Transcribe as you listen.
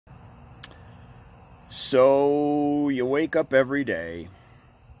So you wake up every day,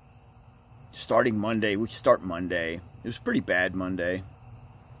 starting Monday. We start Monday. It was pretty bad Monday.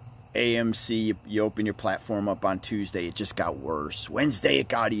 AMC, you open your platform up on Tuesday, it just got worse. Wednesday, it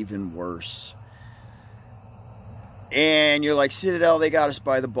got even worse. And you're like, Citadel, they got us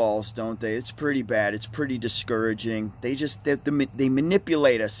by the balls, don't they? It's pretty bad. It's pretty discouraging. They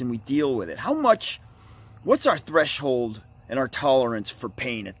manipulate us and we deal with it. What's our threshold and our tolerance for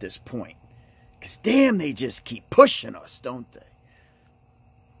pain at this point? Because damn, they just keep pushing us, don't they?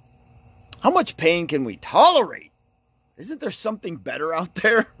 How much pain can we tolerate? Isn't there something better out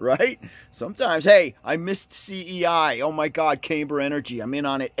there, right? Sometimes, hey, I missed CEI. Oh my God, Camber Energy. I'm in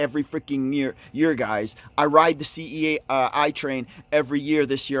on it every freaking year, guys. I ride the CEI train every year.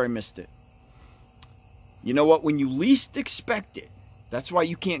 This year I missed it. You know what? When you least expect it, that's why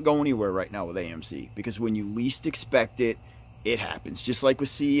you can't go anywhere right now with AMC. Because when you least expect it, it happens. Just like with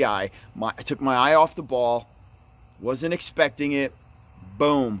CEI. I took my eye off the ball. Wasn't expecting it.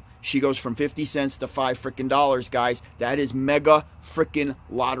 Boom. She goes from 50 cents to $5 freaking, guys. That is mega freaking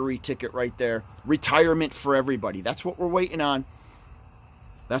lottery ticket right there. Retirement for everybody. That's what we're waiting on.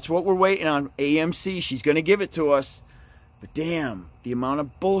 That's what we're waiting on. AMC, she's going to give it to us. But damn, the amount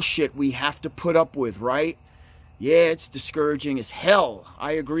of bullshit we have to put up with, right? Yeah, it's discouraging as hell.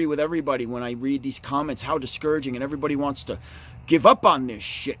 I agree with everybody when I read these comments, how discouraging, and everybody wants to give up on this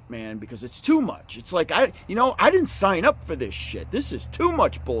shit, man, because it's too much. It's like, I didn't sign up for this shit. This is too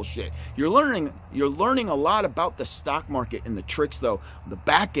much bullshit. You're learning a lot about the stock market and the tricks, though, the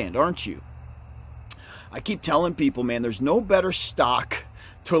back end, aren't you? I keep telling people, man, there's no better stock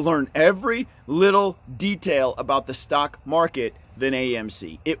to learn every little detail about the stock market than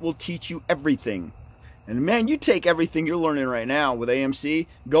AMC. It will teach you everything. And man, you take everything you're learning right now with AMC,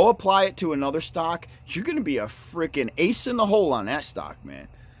 go apply it to another stock, you're going to be a freaking ace in the hole on that stock, man.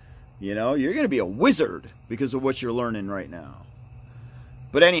 You know, you're going to be a wizard because of what you're learning right now.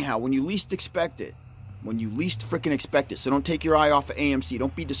 But anyhow, when you least expect it, so don't take your eye off of AMC.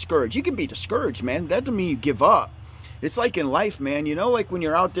 Don't be discouraged. You can be discouraged, man. That doesn't mean you give up. It's like in life, man, you know, like when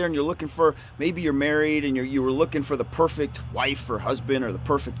you're out there and you're looking for, maybe you're married and you were looking for the perfect wife or husband or the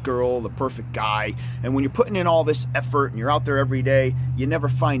perfect girl, the perfect guy. And when you're putting in all this effort and you're out there every day, you never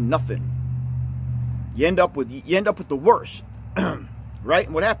find nothing. You end up with the worst, right?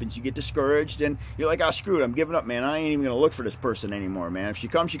 And what happens? You get discouraged and you're like, oh, screw it, I'm giving up, man. I ain't even going to look for this person anymore, man. If she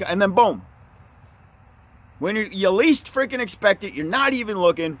comes, she comes. And then boom. When you least freaking expect it, you're not even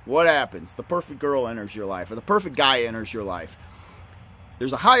looking, what happens? The perfect girl enters your life, or the perfect guy enters your life.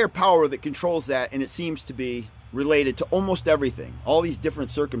 There's a higher power that controls that, and it seems to be related to almost everything, all these different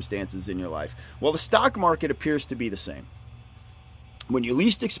circumstances in your life. Well, the stock market appears to be the same. When you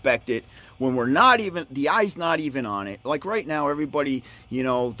least expect it, when we're not even, the eye's not even on it. Like right now, everybody, you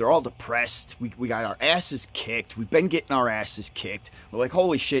know, they're all depressed. We got our asses kicked. We've been getting our asses kicked. We're like,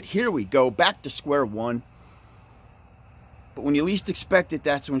 holy shit, here we go, back to square one. But when you least expect it,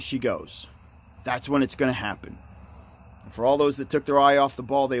 that's when she goes. That's when it's going to happen. And for all those that took their eye off the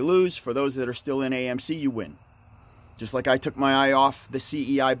ball, they lose. For those that are still in AMC, you win. Just like I took my eye off the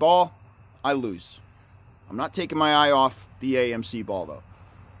CEI ball, I lose. I'm not taking my eye off the AMC ball, though.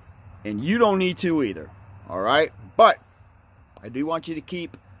 And you don't need to either. All right? But I do want you to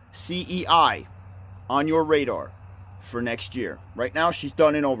keep CEI on your radar for next year. Right now, she's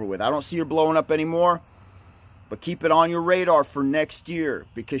done and over with. I don't see her blowing up anymore. But keep it on your radar for next year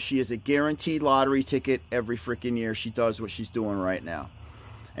because she is a guaranteed lottery ticket every freaking year. She does what she's doing right now.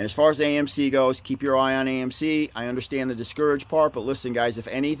 And as far as AMC goes, keep your eye on AMC. I understand the discouraged part, but listen, guys, if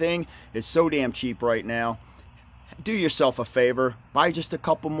anything, it's so damn cheap right now. Do yourself a favor. Buy just a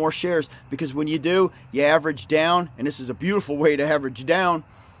couple more shares because when you do, you average down, and this is a beautiful way to average down.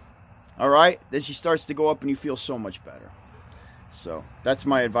 All right? Then she starts to go up, and you feel so much better. So that's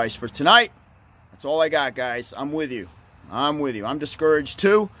my advice for tonight. That's all I got, guys. I'm with you. I'm with you. I'm discouraged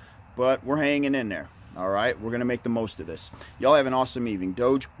too, but we're hanging in there. All right? We're going to make the most of this. Y'all have an awesome evening.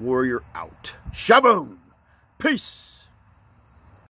 Doge Warrior out. Shaboom! Peace!